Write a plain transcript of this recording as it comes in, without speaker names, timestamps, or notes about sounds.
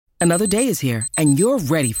Another day is here, and you're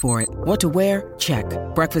ready for it. What to wear? Check.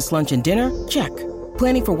 Breakfast, lunch, and dinner? Check.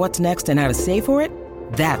 Planning for what's next and how to save for it?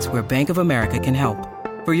 That's where Bank of America can help.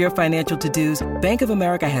 For your financial to-dos, Bank of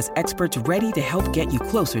America has experts ready to help get you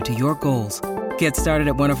closer to your goals. Get started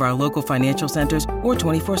at one of our local financial centers or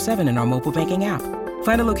 24/7 in our mobile banking app.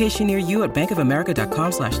 Find a location near you at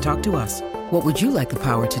bankofamerica.com/talktous. What would you like the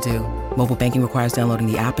power to do? Mobile banking requires downloading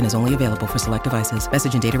the app and is only available for select devices.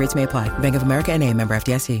 Message and data rates may apply. Bank of America N.A., member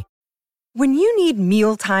FDIC. When you need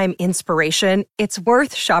mealtime inspiration, it's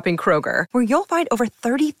worth shopping Kroger, where you'll find over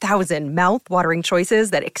 30,000 mouth-watering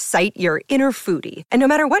choices that excite your inner foodie. And no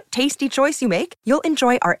matter what tasty choice you make, you'll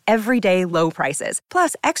enjoy our everyday low prices,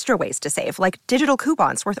 plus extra ways to save, like digital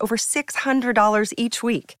coupons worth over $600 each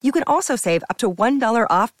week. You can also save up to $1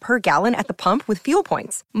 off per gallon at the pump with fuel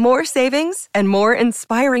points. More savings and more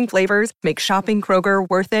inspiring flavors make shopping Kroger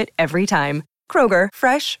worth it every time. Kroger,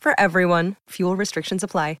 fresh for everyone. Fuel restrictions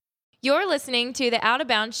apply. You're listening to the Out of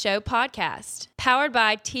Bounds Show podcast, powered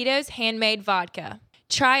by Tito's Handmade Vodka.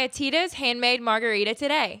 Try a Tito's Handmade Margarita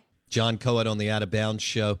today. John Cohen on the Out of Bounds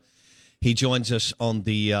Show. He joins us on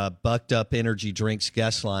the Bucked Up Energy Drinks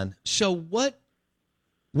guest line. So where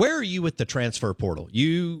are you with the transfer portal?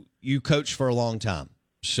 You coached for a long time.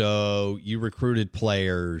 So you recruited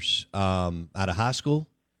players out of high school,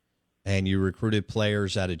 and you recruited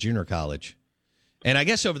players out of junior college. And I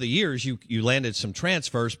guess over the years, you landed some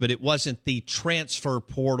transfers, but it wasn't the transfer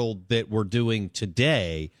portal that we're doing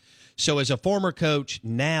today. So as a former coach,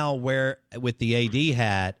 now where with the AD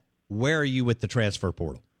hat, where are you with the transfer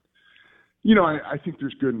portal? You know, I think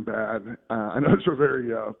there's good and bad. I know it's a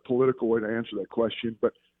very political way to answer that question,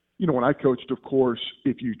 but, you know, when I coached, of course,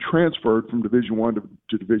 if you transferred from Division I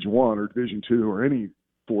to Division I or Division II or any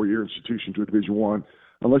four-year institution to a Division I,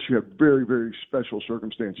 unless you have very, very special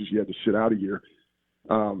circumstances, you had to sit out a year.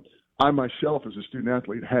 I myself, as a student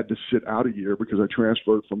athlete, had to sit out a year because I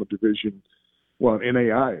transferred from a division, well, an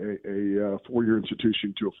NAI, a four-year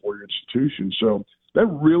institution to a four-year institution. So that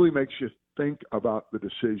really makes you think about the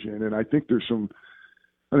decision. And I think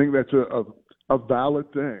I think that's a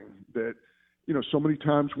valid thing that, you know, so many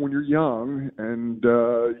times when you're young and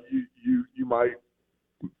you might,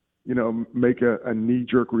 you know, make a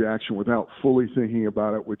knee-jerk reaction without fully thinking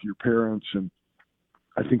about it with your parents. And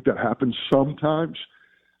I think that happens sometimes.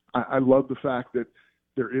 I love the fact that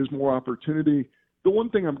there is more opportunity. The one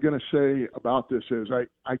thing I'm going to say about this is I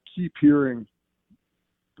keep hearing,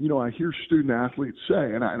 you know, I hear student athletes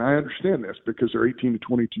say, and I understand this because they're 18 to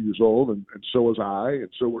 22 years old, and so was I, and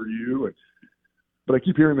so were you. But I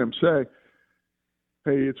keep hearing them say,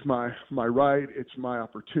 hey, it's my right, it's my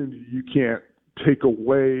opportunity. You can't take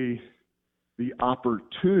away the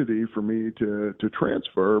opportunity for me to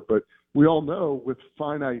transfer. But we all know with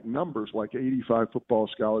finite numbers like 85 football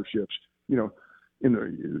scholarships, you know, in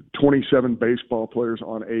the 27 baseball players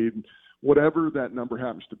on aid, whatever that number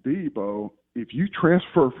happens to be, Bo, if you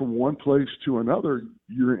transfer from one place to another,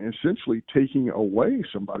 you're essentially taking away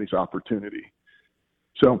somebody's opportunity.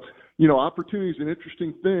 So, you know, opportunity is an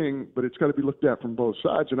interesting thing, but it's got to be looked at from both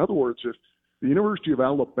sides. In other words, if the University of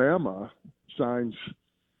Alabama signs,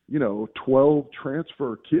 you know, 12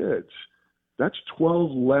 transfer kids, that's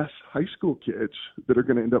 12 less high school kids that are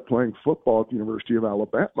going to end up playing football at the University of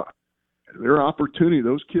Alabama. Their opportunity,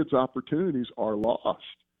 those kids' opportunities are lost.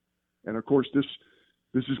 And, of course, this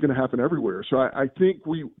is going to happen everywhere. So I think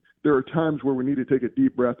there are times where we need to take a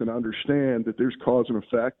deep breath and understand that there's cause and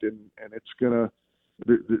effect, and it's going to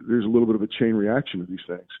there's a little bit of a chain reaction to these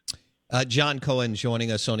things. John Cohen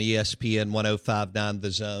joining us on ESPN 105.9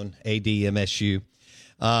 The Zone, ADMSU.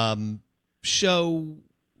 So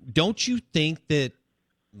don't you think that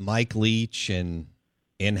Mike Leach and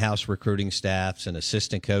in-house recruiting staffs and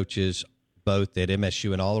assistant coaches, both at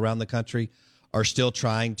MSU and all around the country, are still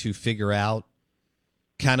trying to figure out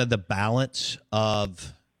kind of the balance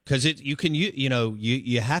of, because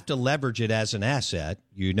you have to leverage it as an asset.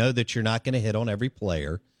 You know that you're not going to hit on every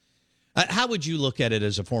player. How would you look at it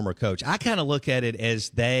as a former coach? I kind of look at it as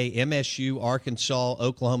MSU, Arkansas,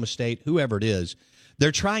 Oklahoma State, whoever it is,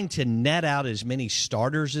 they're trying to net out as many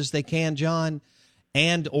starters as they can, John,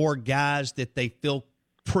 and or guys that they feel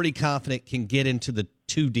pretty confident can get into the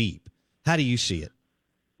too deep. How do you see it?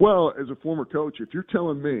 Well, as a former coach, if you're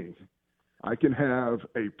telling me I can have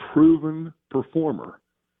a proven performer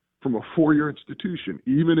from a four-year institution,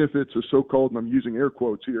 even if it's a so-called, and I'm using air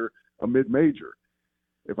quotes here, a mid-major,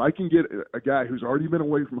 if I can get a guy who's already been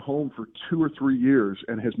away from home for 2 or 3 years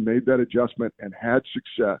and has made that adjustment and had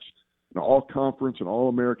success, an all-conference and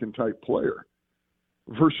all-American type player,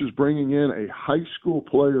 versus bringing in a high school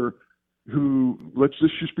player who, let's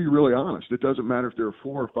just be really honest, it doesn't matter if they're a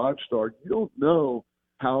 4 or 5 star. You don't know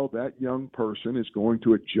how that young person is going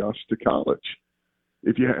to adjust to college.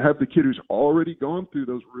 If you have the kid who's already gone through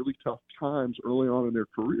those really tough times early on in their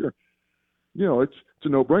career, it's a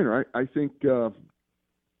no-brainer. I think,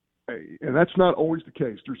 and that's not always the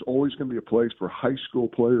case. There's always going to be a place for high school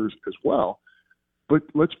players as well. But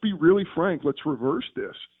let's be really frank. Let's reverse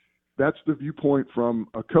this. That's the viewpoint from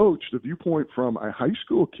a coach. The viewpoint from a high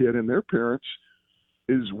school kid and their parents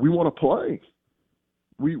is we want to play.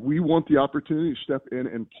 We want the opportunity to step in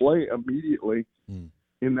and play immediately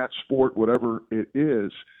in that sport, whatever it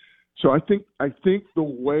is. So I think the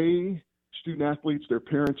way student athletes, their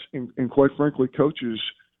parents, and quite frankly coaches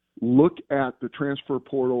look at the transfer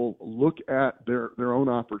portal, look at their own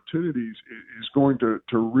opportunities is going to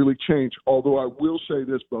really change. Although I will say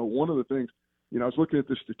this, Bo, one of the things, I was looking at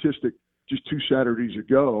this statistic just 2 Saturdays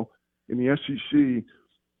ago in the SEC.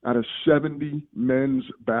 Out of 70 men's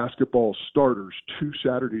basketball starters 2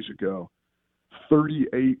 Saturdays ago,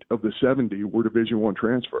 38 of the 70 were Division I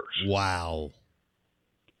transfers. Wow.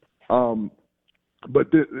 I'm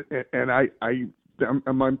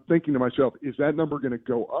thinking to myself, is that number going to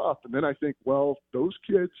go up? And then I think, well, those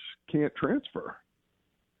kids can't transfer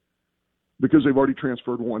because they've already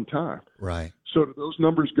transferred one time. Right. So do those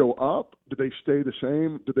numbers go up? Do they stay the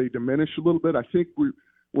same? Do they diminish a little bit? I think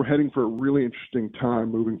we're heading for a really interesting time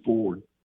moving forward.